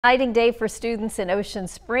Exciting day for students in Ocean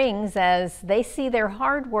Springs as they see their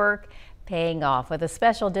hard work paying off with a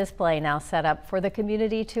special display now set up for the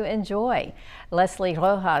community to enjoy. Leslie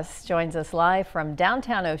Rojas joins us live from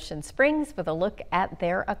downtown Ocean Springs with a look at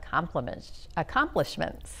their accomplishments.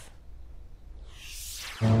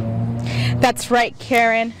 That's right,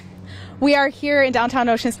 Karen. We are here in downtown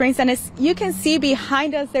Ocean Springs, and as you can see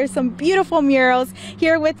behind us, there's some beautiful murals.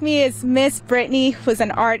 Here with me is Miss Brittany, who's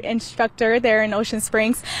an art instructor there in Ocean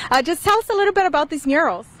Springs. Just tell us a little bit about these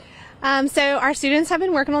murals. So our students have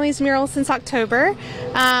been working on these murals since October.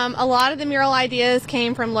 A lot of the mural ideas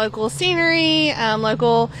came from local scenery,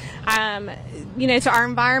 local, to our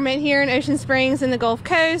environment here in Ocean Springs and the Gulf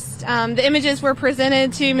Coast. The images were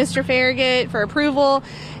presented to Mr. Farragut for approval,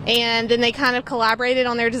 and then they kind of collaborated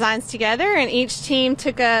on their designs together, and each team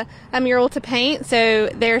took a mural to paint. So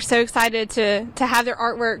they're so excited to have their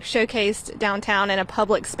artwork showcased downtown in a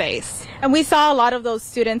public space. And we saw a lot of those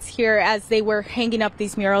students here as they were hanging up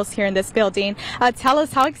these murals here in this building. Tell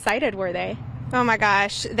us, how excited were they? Oh my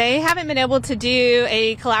gosh, they haven't been able to do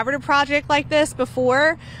a collaborative project like this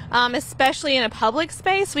before, especially in a public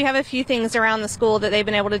space. We have a few things around the school that they've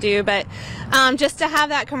been able to do, but just to have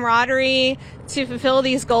that camaraderie to fulfill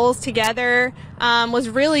these goals together was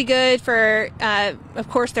really good for, of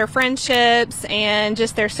course, their friendships and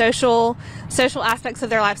just their social aspects of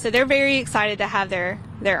their life. So they're very excited to have their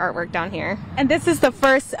artwork down here. And this is the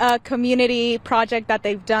first community project that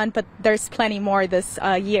they've done, but there's plenty more this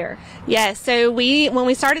year. Yes, so when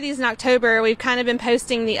we started these in October, we've kind of been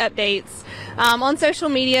posting the updates on social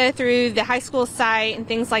media through the high school site and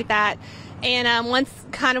things like that. And once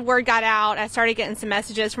kind of word got out, I started getting some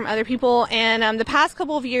messages from other people. And the past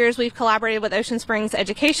couple of years, we've collaborated with Ocean Springs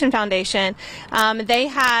Education Foundation. They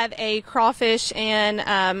have a crawfish and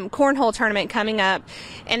cornhole tournament coming up,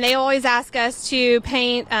 and they always ask us to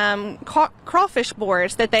paint crawfish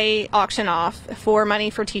boards that they auction off for money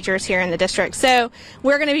for teachers here in the district. So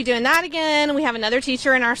we're going to be doing that again. We have another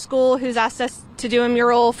teacher in our school who's asked us to do a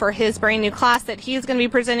mural for his brand new class that he's going to be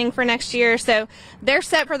presenting for next year. So they're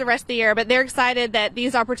set for the rest of the year, but they're excited that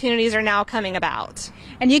these opportunities are now coming about.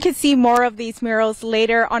 And you can see more of these murals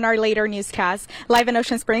later on our later newscast. Live in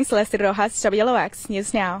Ocean Springs, Leslie Rojas, WLOX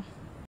News Now.